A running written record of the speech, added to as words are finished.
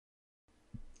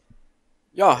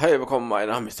Ja, hey, willkommen, mein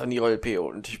Name ist Daniel P.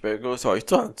 und ich begrüße euch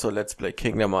zur Let's Play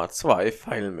Kingdom Hearts 2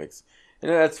 Final Mix. In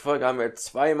der letzten Folge haben wir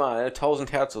zweimal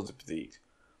 1000 Herzlose besiegt.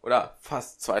 Oder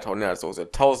fast 2000 Herzlose.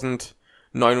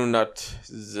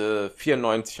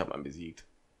 1994 hat man besiegt.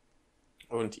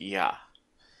 Und ja,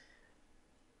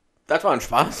 das war ein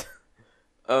Spaß.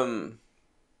 Man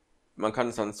kann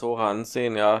es an Sora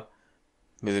ansehen, ja.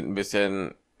 Wir sind ein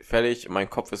bisschen fertig. Mein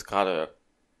Kopf ist gerade...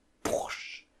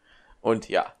 Und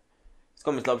ja. Jetzt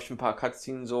kommen jetzt, glaube ich, ein paar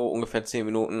Cutscenes, so ungefähr 10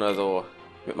 Minuten, also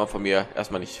wird man von mir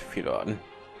erstmal nicht viel hören.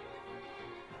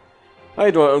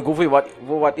 Hey, du und Goofy,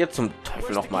 wo wart ihr zum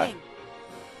Teufel noch mal?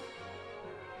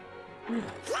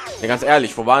 Ja, ganz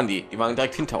ehrlich, wo waren die? Die waren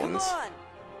direkt hinter uns.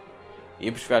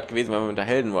 Episch wäre gewesen, wenn wir mit der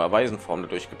Helden- oder Waisenform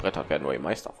dadurch gebrettert werden, oder die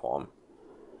Meisterform.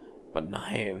 Aber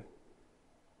nein.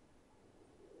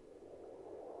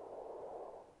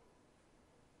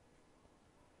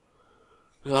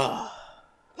 Ja.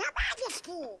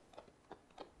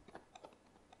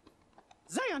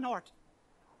 Xehanort!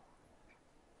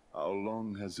 How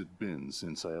long has it been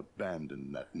since I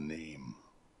abandoned that name?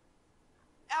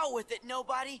 Out with it,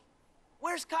 nobody!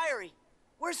 Where's Kairi?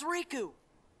 Where's Riku?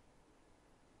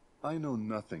 I know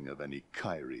nothing of any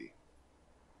Kairi.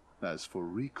 As for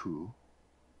Riku,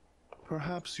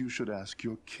 perhaps you should ask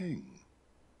your king.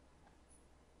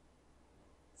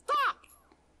 Stop!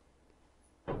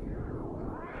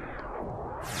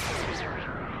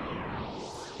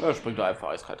 Ja, springt da einfach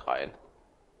eiskalt rein.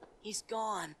 He's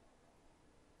gone.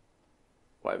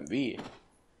 Vor allem wie?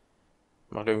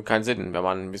 Macht irgendwie keinen Sinn, wenn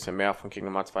man ein bisschen mehr von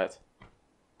Kingdom Hearts weiß.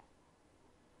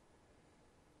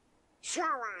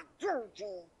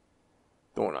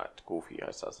 Donald, Goofy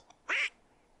heißt das.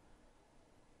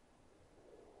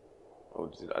 Oh,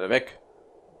 die sind alle weg,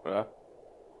 oder?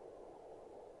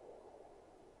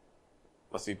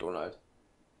 Was sieht Donald?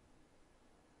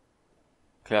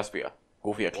 Erklär's mir.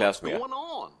 Goofy, erklär's mir.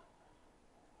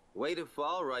 Way to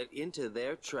fall right into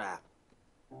their trap.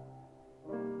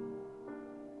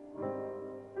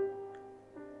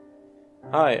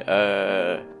 Hi,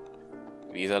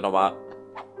 wie ist er nochmal?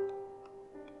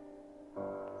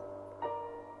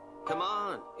 Come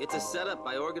on, it's a setup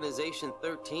by Organization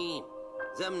 13.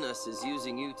 Xemnas is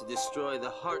using you to destroy the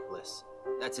Heartless.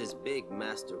 That's his big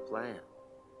master plan.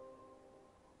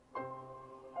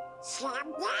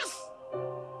 Xemnas?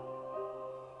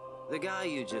 The guy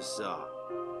you just saw.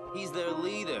 He's their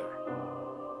leader.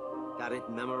 Got it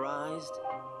memorized?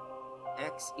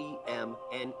 XIII.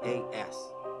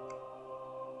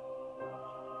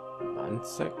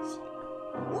 Six.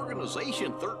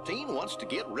 Organization 13 wants to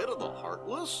get rid of the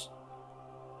Heartless?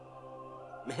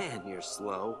 Man, you're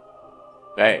slow.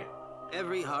 Hey,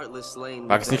 Every Heartless slain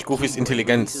mag es nicht Goofys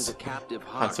Intelligenz is a captive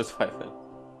heart. anzuzweifeln.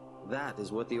 That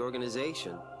is what the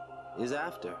organization is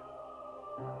after.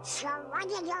 So what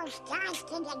are those guys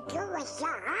gonna do with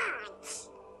your hearts?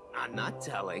 I'm not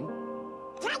telling.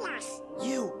 Tell us!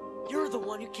 You're the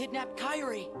one who kidnapped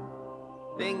Kairi.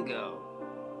 Bingo.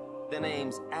 The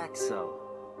name's Axel.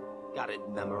 Got it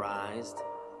memorized?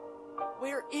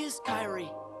 Where is Kairi?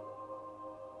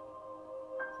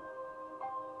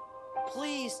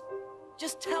 Please,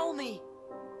 just tell me.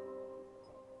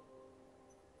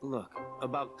 Look,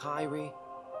 about Kairi,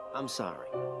 I'm sorry.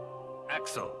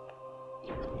 Axel.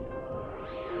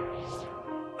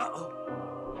 Uh-oh.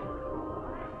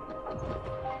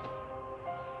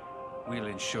 We'll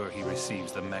ensure he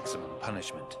receives the maximum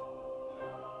punishment.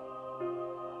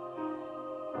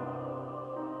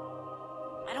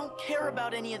 I don't care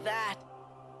about any of that.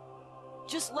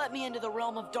 Just let me into the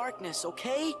realm of darkness,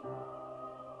 okay?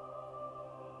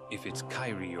 If it's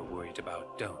Kairi you're worried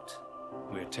about, don't.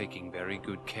 We're taking very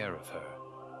good care of her.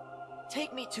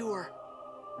 Take me to her.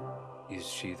 Is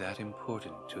she that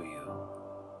important to you?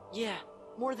 Yeah,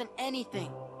 more than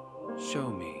anything. Show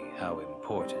me how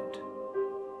important.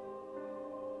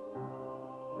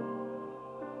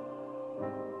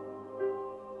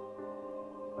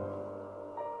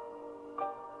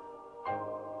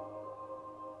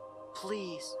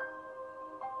 Please.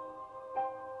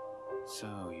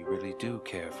 So you really do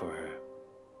care for her.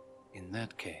 In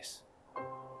that case,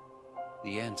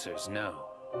 the answer's no.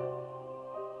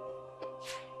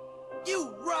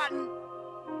 You rotten!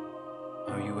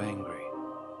 Are you angry?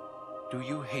 Do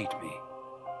you hate me?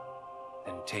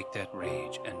 Then take that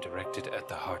rage and direct it at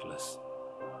the Heartless.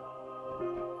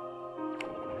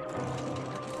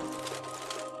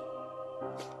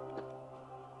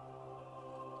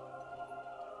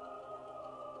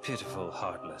 Pitiful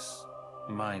Heartless,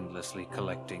 mindlessly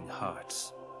collecting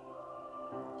hearts.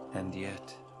 And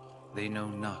yet, they know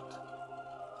not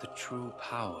the true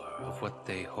power of what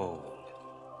they hold.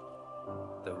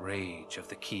 The rage of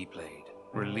the Keyblade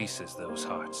releases those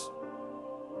hearts.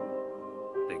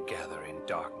 They gather in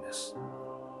darkness,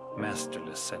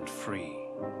 masterless and free,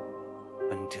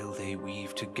 until they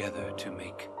weave together to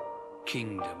make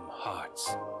kingdom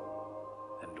hearts.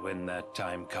 And when that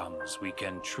time comes, we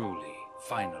can truly,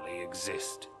 finally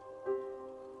exist.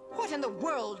 What in the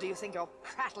world do you think you're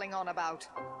prattling on about?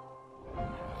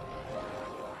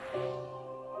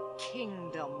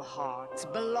 Kingdom Hearts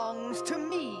belongs to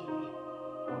me.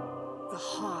 The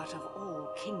heart of all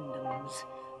kingdoms.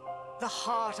 The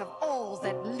heart of all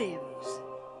that lives.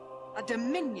 A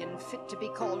dominion fit to be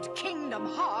called Kingdom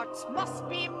Hearts must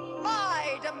be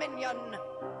my dominion!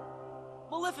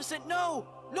 Maleficent, no!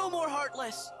 No more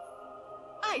Heartless!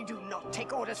 I do not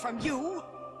take orders from you!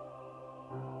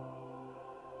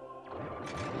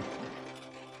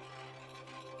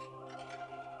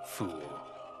 Fool.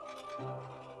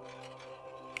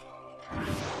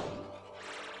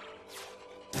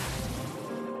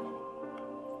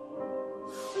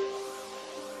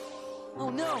 Oh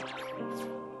no!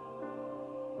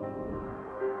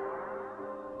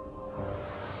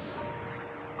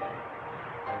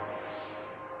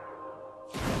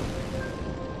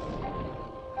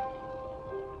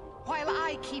 While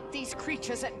I keep these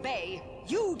creatures at bay,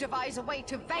 you devise a way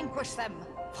to vanquish them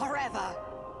forever.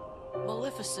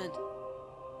 Maleficent.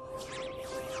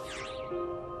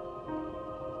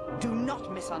 Do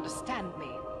not misunderstand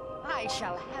me. I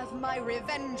shall have my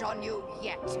revenge on you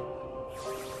yet.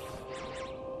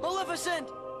 Maleficent!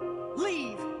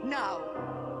 Leave now.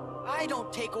 I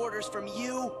don't take orders from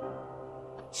you.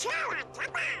 Sora,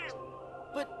 come on!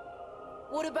 But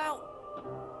what about...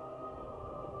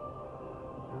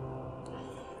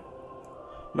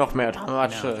 Noch mehr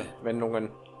dramatische Wendungen.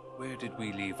 Where did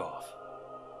we leave off?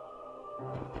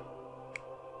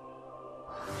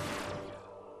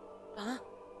 Huh?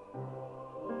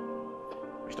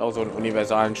 Ich möchte auch so einen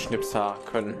universalen Schnipser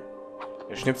können.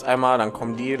 Ihr schnippst einmal, dann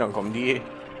kommen die, dann kommen die.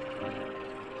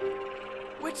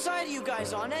 Which side are you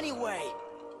guys on anyway?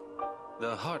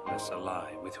 The heartless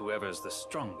ally with whoever's the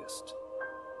strongest.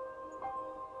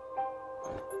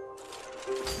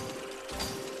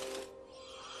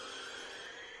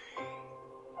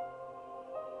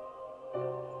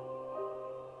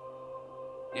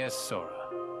 Yes, Sora.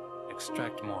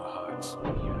 Extract more hearts.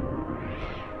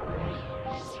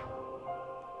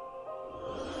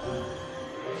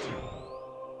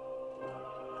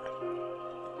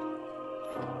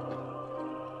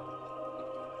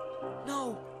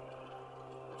 No!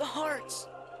 The hearts!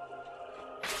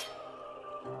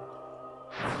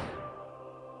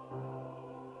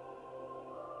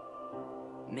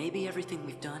 Maybe everything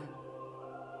we've done,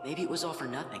 maybe it was all for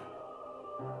nothing.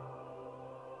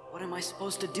 What am I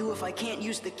supposed to do if I can't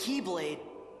use the Keyblade?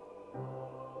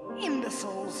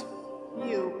 Imbeciles.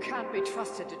 You can't be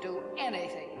trusted to do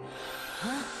anything.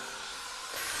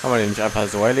 Kann man den nicht einfach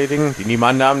so erledigen? Die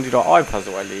niemanden haben die doch auch einfach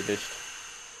so erledigt.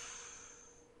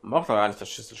 Man braucht doch gar nicht das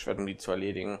Schlüsselschwert, um die zu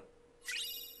erledigen.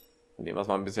 Von dem, was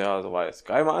man bisher so weiß.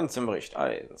 Greif mal an zum Bericht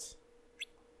 1.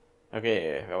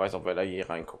 Okay, wer weiß, ob wir da je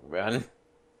reingucken werden.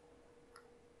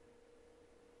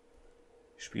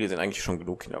 Die Spiele sind eigentlich schon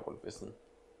genug Hintergrundwissen.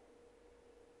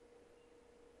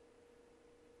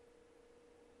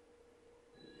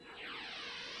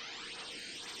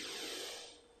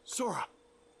 Sora,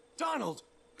 Donald,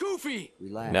 Goofy.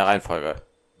 In der Reihenfolge.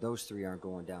 Those three aren't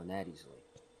going down that easily.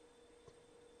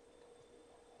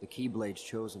 The Keyblade's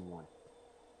chosen one.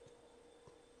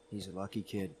 He's a lucky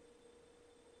kid.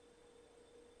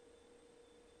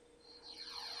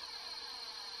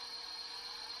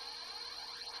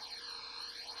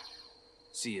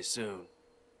 See you soon.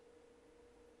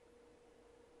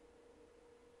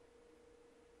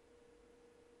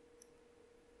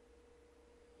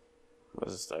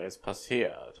 Was ist da jetzt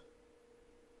passiert?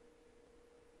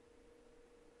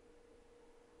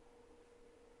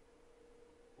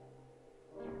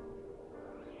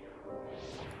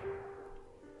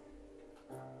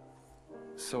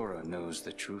 Sora knows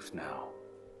the truth now.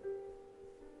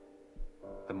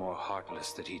 The more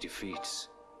heartless that he defeats,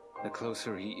 the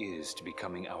closer he is to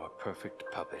becoming our perfect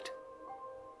puppet.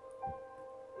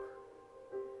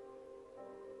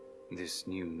 This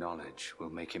new knowledge will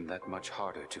make him that much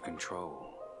harder to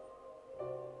control.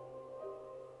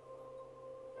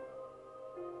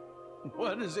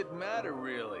 What does it matter,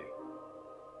 really?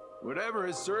 Whatever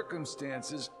his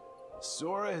circumstances,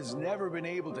 Sora has never been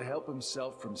able to help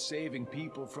himself from saving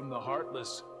people from the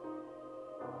Heartless.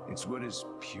 It's what his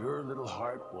pure little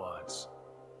heart wants.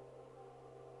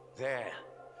 There.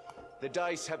 The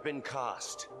dice have been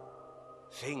cast.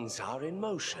 Things are in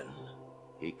motion.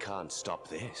 He can't stop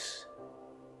this.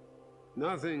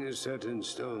 Nothing is set in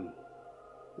stone.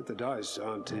 If the dice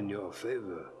aren't in your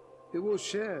favor, you will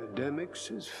share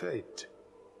Demyx's fate.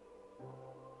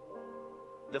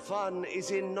 The fun is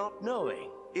in not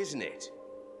knowing, isn't it?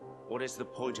 What is the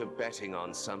point of betting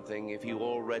on something if you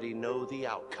already know the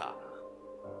outcome?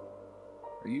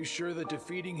 Are you sure that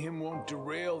defeating him won't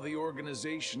derail the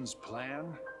organization's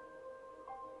plan?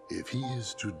 If he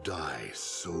is to die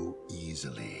so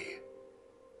easily,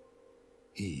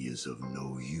 he is of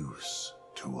no use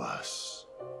to us.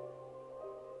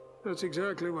 That's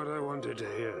exactly what I wanted to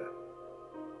hear.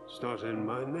 It's not in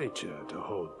my nature to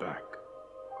hold back.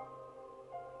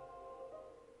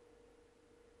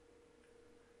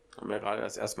 Haben wir gerade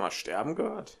das erste Mal sterben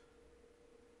gehört?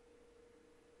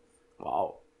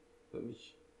 Wow. Für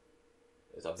mich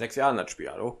ist ab 6 Jahren das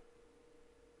Spiel, hallo?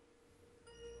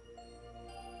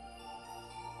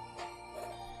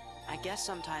 I guess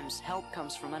sometimes help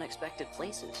comes from unexpected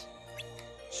places.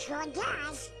 Sure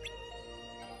does.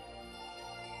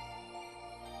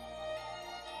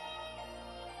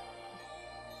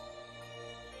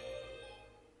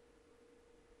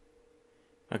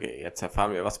 Okay, jetzt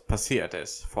erfahren wir, was passiert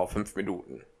ist vor 5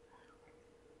 Minuten.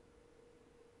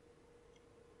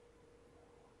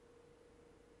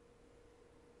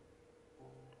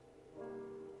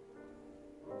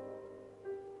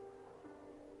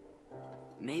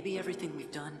 Maybe everything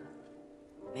we've done,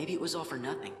 maybe it was all for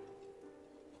nothing.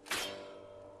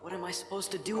 What am I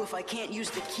supposed to do if I can't use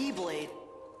the Keyblade?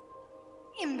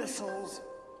 Imbeciles!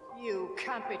 You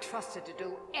can't be trusted to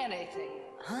do anything.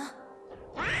 Huh?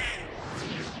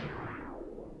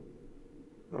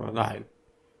 Oh nein,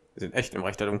 wir sind echt im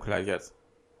Reich der Dunkelheit jetzt.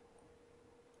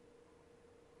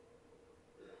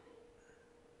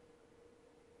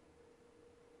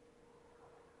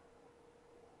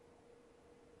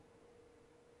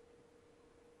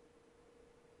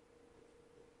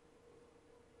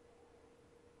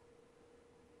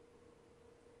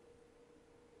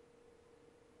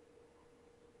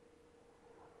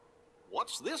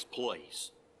 What's this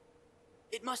place?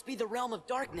 It must be the realm of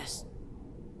darkness.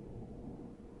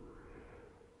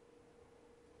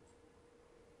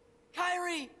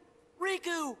 Kairi!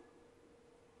 Riku!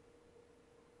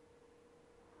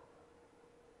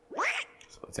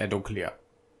 So, sehr dunkel hier.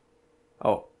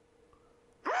 Oh.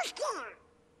 Who's there?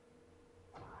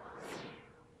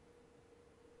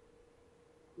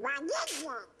 What is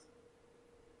that?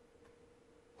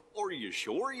 Are you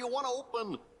sure you want to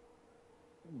open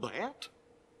that?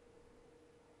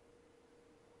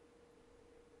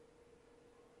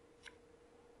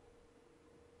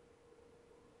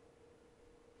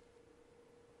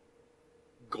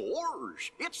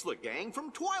 Gorge, it's the gang from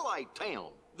Twilight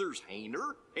Town. There's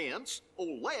Hainer, Hence,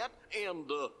 Olette, and,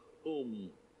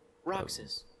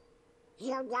 Roxas.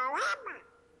 Yodorama.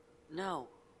 No.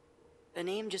 The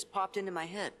name just popped into my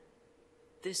head.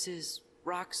 This is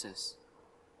Roxas.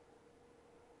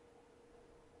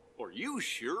 Are you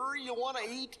sure you want to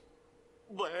eat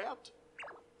that?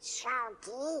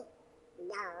 Salty.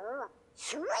 No.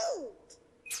 Sweet.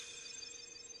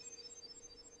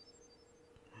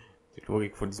 Die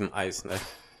Logik von diesem Eis, ne?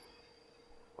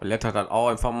 Olette hat dann auch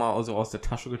einfach mal so aus der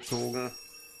Tasche gezogen.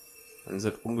 Dann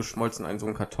sind umgeschmolzen in so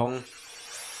einen Karton.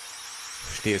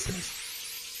 Verstehe es nicht.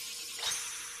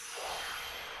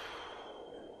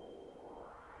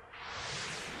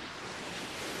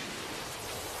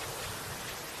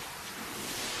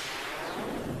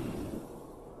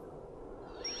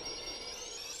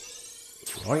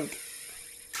 Oink.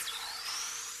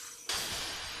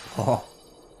 Oh.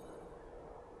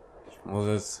 Ich muss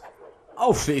es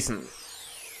aufschließen.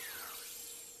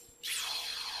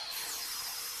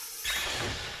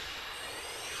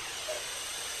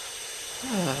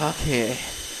 Okay.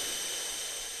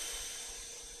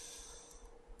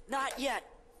 Not yet.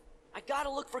 I gotta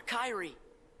look for Kairi.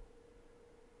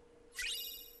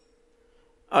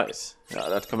 Eis. Ja,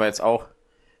 das können wir jetzt auch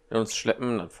in uns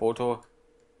schleppen. Ein Foto.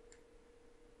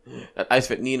 Das Eis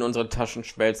wird nie in unsere Taschen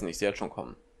schmelzen. Ich sehe jetzt schon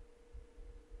kommen.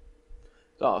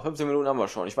 So, 15 Minuten haben wir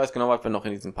schon. Ich weiß genau, was wir noch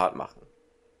in diesem Part machen.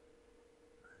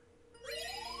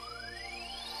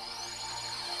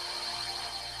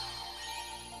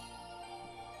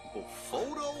 A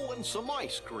photo and some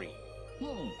ice cream.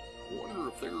 Wonder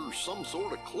if there's some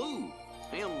sort of clue.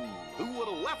 And who would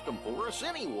have left them for us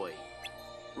anyway?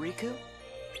 Riku?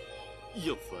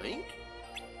 You think?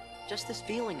 Just this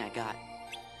feeling I got.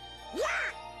 Yeah.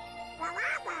 Well,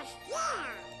 almost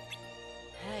there.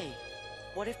 Hey,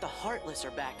 what if the Heartless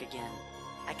are back again?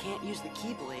 I can't use the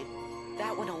Keyblade.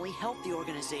 That would only help the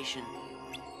organization.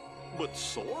 But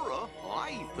Sora,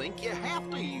 I think you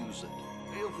have to use it.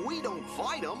 If we don't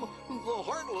fight them, the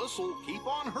Heartless will keep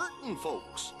on hurting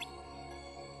folks.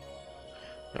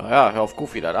 Ja, hör auf,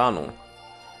 Goofy, da Ahnung.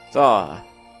 So,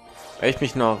 wenn ich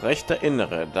mich noch recht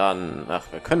erinnere, dann, ach,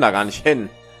 wir können da gar nicht hin.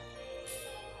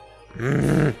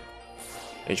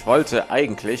 Ich wollte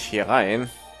eigentlich hier rein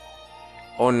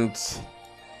und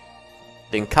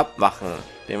den Cup machen,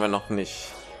 den wir noch nicht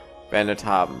beendet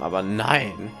haben, aber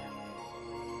nein.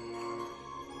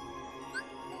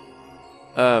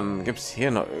 Gibt es hier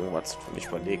noch irgendwas? Ich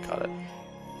überlege gerade.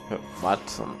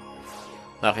 Was?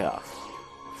 Ach ja,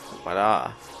 guck mal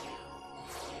da.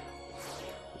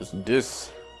 Was ist denn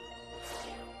das?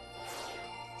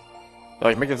 So,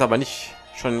 ich möchte jetzt aber nicht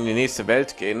schon in die nächste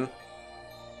Welt gehen.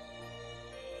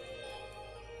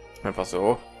 Einfach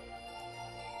so.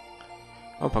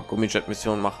 Ein paar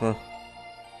Gummijet-Missionen machen.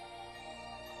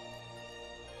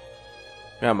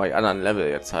 Ja, mal die anderen Level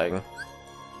jetzt zeigen.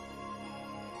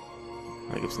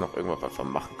 Da gibt es noch irgendwas, was wir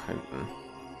machen könnten.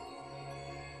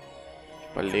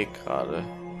 Ich überlege gerade.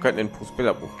 Wir könnten in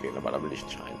Bilderbuch gehen, aber da will ich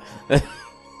nicht rein.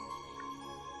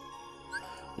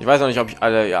 Ich weiß noch nicht, ob ich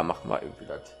alle... Ja, machen wir irgendwie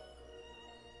das.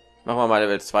 Machen wir mal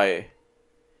Level 2.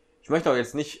 Ich möchte auch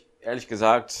jetzt nicht, ehrlich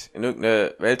gesagt, in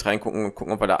irgendeine Welt reingucken und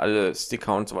gucken, ob wir da alle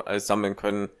Sticker und so alles sammeln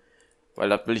können. Weil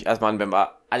das will ich erstmal, wenn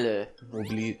wir alle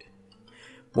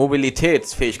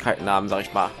Mobilitätsfähigkeiten haben, sag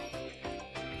ich mal.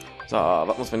 So,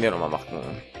 was muss man hier noch mal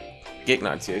machen?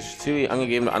 Gegner ziel die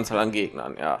angegebene Anzahl an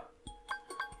Gegnern, ja.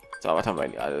 So, was haben wir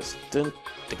denn hier alles?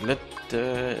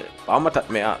 Warum hat das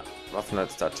mehr Waffen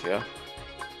als das hier?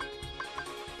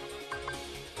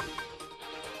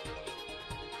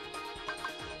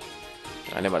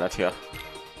 Ja, nehmen wir das hier.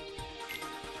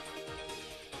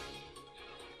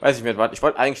 Weiß ich nicht, was. Ich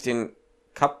wollte eigentlich den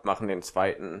Cup machen, den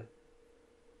zweiten.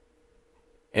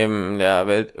 In der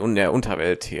Welt und der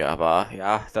Unterwelt hier, aber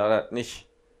ja, da nicht,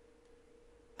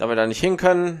 da wir da nicht hin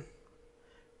können,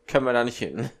 können wir da nicht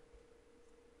hin.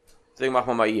 Deswegen machen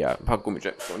wir mal hier ein paar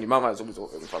Gummijets und die machen wir sowieso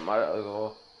irgendwann mal.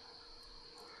 Also,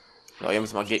 so, hier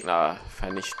müssen wir Gegner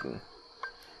vernichten.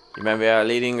 Die werden wir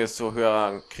erledigen, desto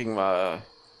höher kriegen wir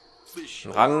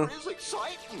einen Rang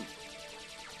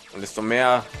und desto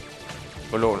mehr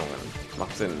Belohnungen.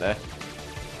 Macht Sinn, ne?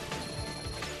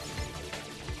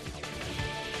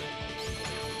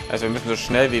 Also wir müssen so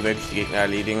schnell wie möglich die Gegner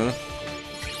erledigen.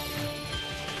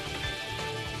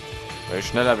 Weil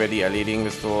schneller wir die erledigen,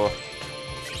 desto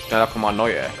schneller kommen wir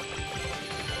neue.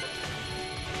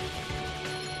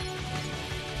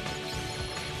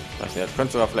 Das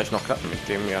könnte sogar vielleicht noch klappen mit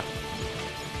dem hier.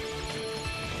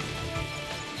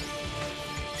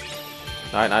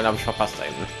 Nein, habe ich verpasst da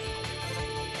hinten.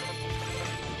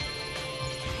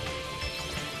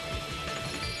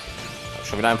 Hab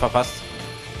schon wieder einen verpasst.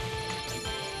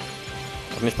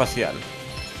 Nicht passieren.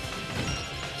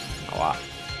 Aua.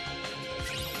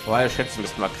 Weil Schätze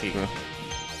müssen wir kriegen.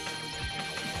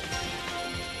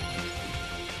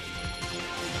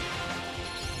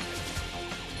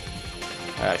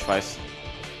 Ja, ich weiß.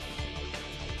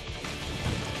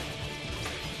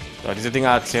 So, diese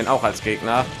Dinger zählen auch als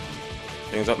Gegner.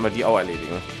 Deswegen sollten wir die auch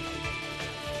erledigen.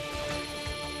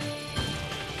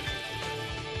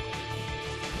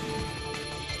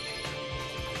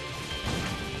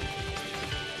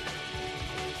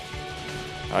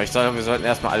 Aber ich sage, wir sollten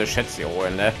erstmal alle Schätze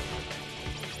holen, ne?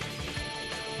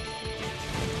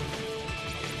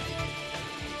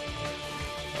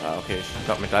 Ah, okay, ich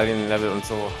glaube Medaillenlevel und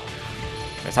so.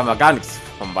 Jetzt haben wir gar nichts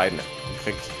von beiden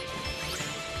gekriegt.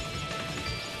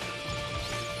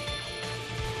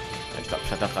 Ich glaube,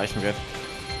 das reichen wird.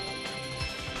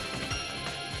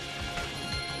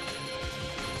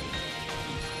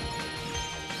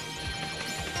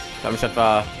 Ich glaube, das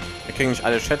war. Wir kriegen nicht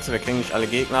alle Schätze, wir kriegen nicht alle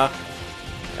Gegner.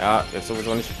 Ja, jetzt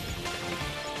sowieso nicht.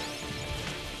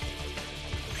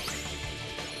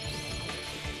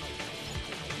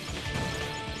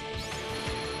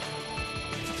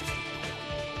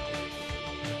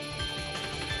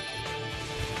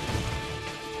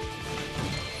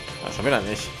 Ja, schon wieder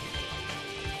nicht.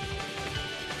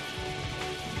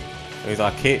 Diese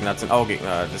Raketen, das sind auch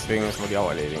Gegner, deswegen müssen wir die auch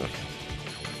erledigen.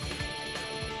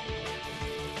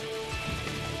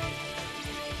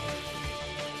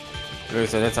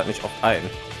 Löse jetzt hat nicht oft ein.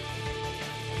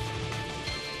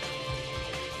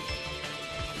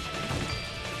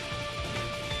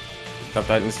 Ich glaube,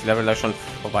 da hinten ist die Level da schon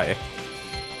vorbei.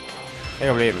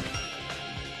 Hey, Leben.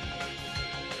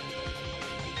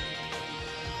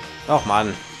 Doch,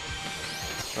 Mann.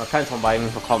 Ich keins von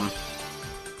beiden bekommen.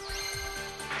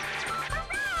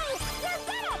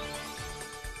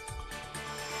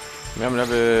 Wir haben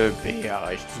Level B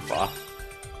erreicht. Super.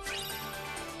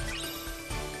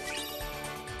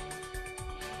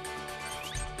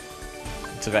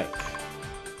 Weg.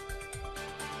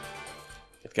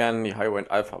 Ich hätte gerne die Highway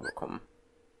Alpha bekommen.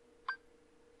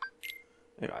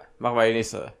 Egal, machen wir die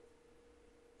nächste.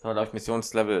 So, da habe ich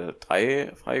Missionslevel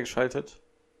 3 freigeschaltet.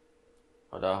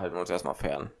 Und da halten wir uns erstmal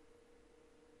fern.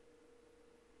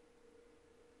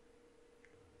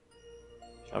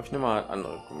 Ich glaube, ich nehme mal ein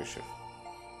anderes Gummischiff.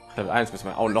 Level 1 müssen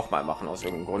wir auch noch mal machen aus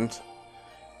irgendeinem Grund.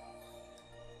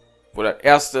 Wo das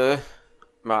erste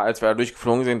Mal, als wir da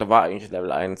durchgeflogen sind, da war eigentlich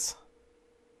Level 1.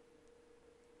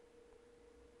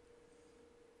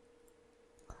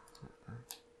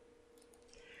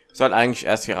 Ich soll eigentlich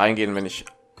erst hier reingehen, wenn ich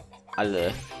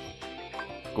alle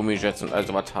Gummijets und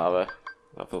also was habe.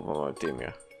 Dafür wollen wir mit dem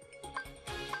hier.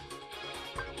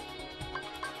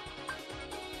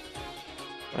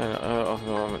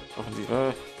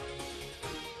 Offensive.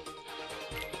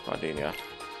 War den ja.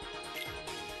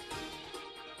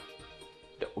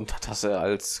 Der Untertasse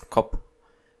als Kopf,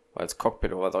 als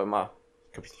Cockpit oder was auch immer.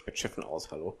 Ich glaube ich nicht mit Schiffen aus.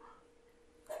 Hallo.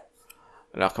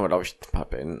 Danach können wir glaube ich ein paar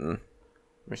beenden.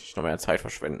 Möchte ich noch mehr Zeit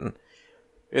verschwenden.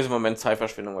 Ist im Moment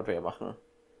Zeitverschwendung, was wir hier machen.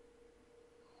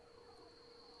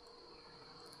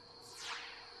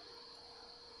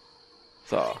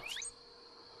 So.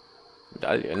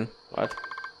 Medaillen. Was?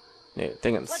 Nee,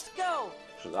 Dingens.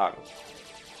 Schon sagen.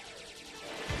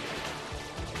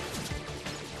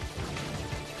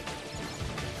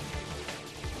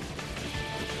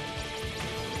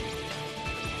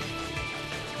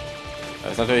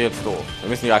 Das ist natürlich jetzt doof. Wir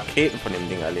müssen die Raketen von dem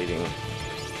Ding erledigen.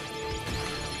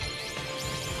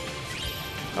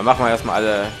 Dann machen wir erstmal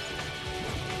alle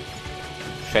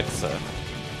Schätze.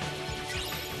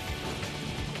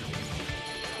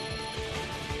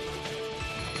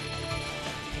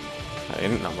 Da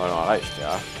hinten haben wir noch erreicht,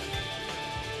 ja.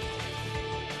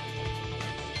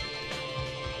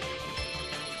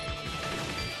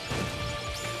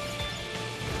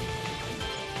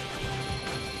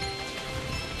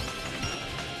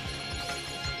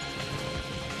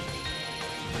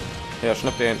 Ja,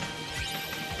 schnapp den.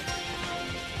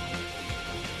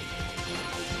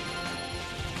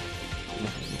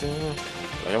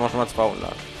 Ich habe schon mal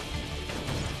 200.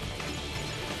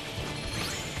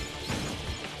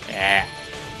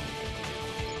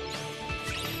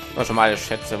 War schon mal alle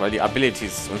Schätze, weil die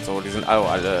Abilities und so, die sind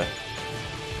alle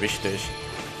wichtig.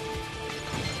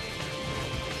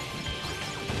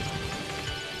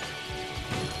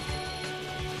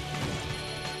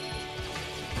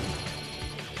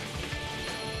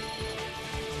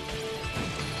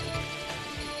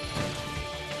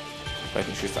 Weil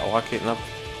ich schieße auch Raketen ab.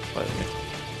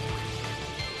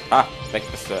 Ah, weg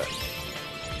bist du.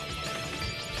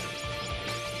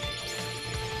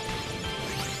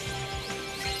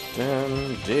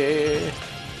 Der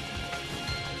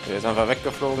ist einfach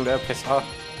weggeflogen, der Pisser.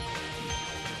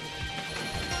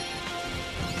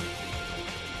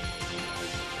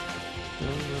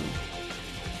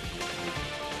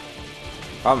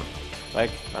 Komm,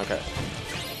 weg, danke.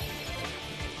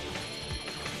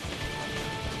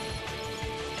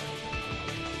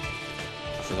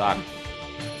 Was zu sagen?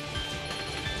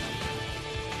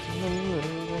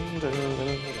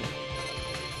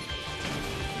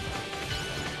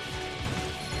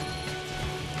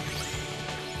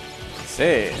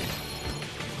 C.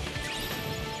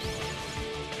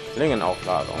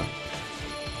 Klingenaufladung.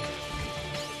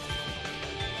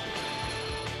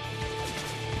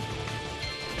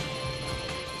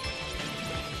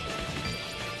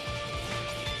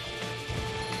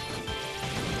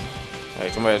 Ja,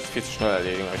 ich kann mal jetzt viel zu schnell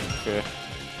erledigen.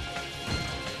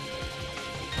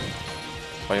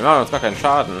 Aber die machen uns gar keinen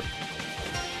Schaden.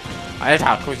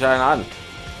 Alter, guck ich einen an.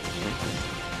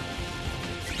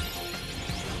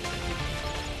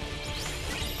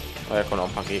 Da kommen auch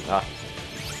ein paar Gegner.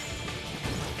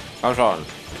 Komm schon.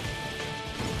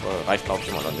 Reicht glaube ich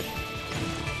immer noch nicht.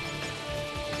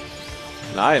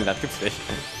 Nein, das gibt's nicht.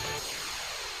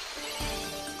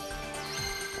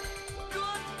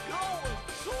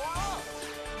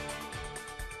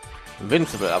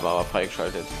 Invincible aber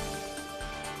freigeschaltet.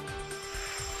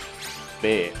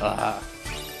 B. Aha.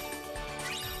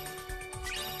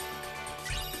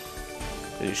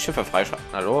 Die Schiffe freischalten.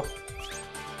 Hallo?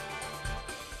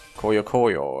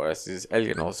 Koyo, es ist dieses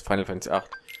Alien aus Final Fantasy 8.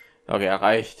 Okay,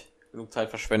 erreicht. Genug Zeit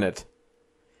verschwendet.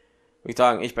 Ich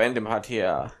sagen, ich beende den Part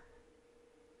hier.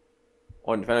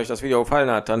 Und wenn euch das Video gefallen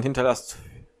hat, dann hinterlasst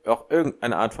auch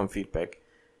irgendeine Art von Feedback.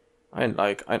 Ein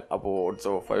Like, ein Abo und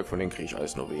so, weil von den kriege ich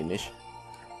alles nur wenig.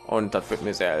 Und das wird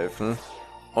mir sehr helfen.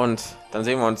 Und dann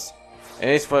sehen wir uns in der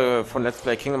nächsten Folge von Let's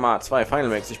Play Kingdom Hearts 2 Final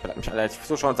Mix. Ich bedanke mich alle fürs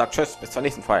Zuschauen und sage tschüss, bis zur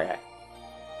nächsten Folge.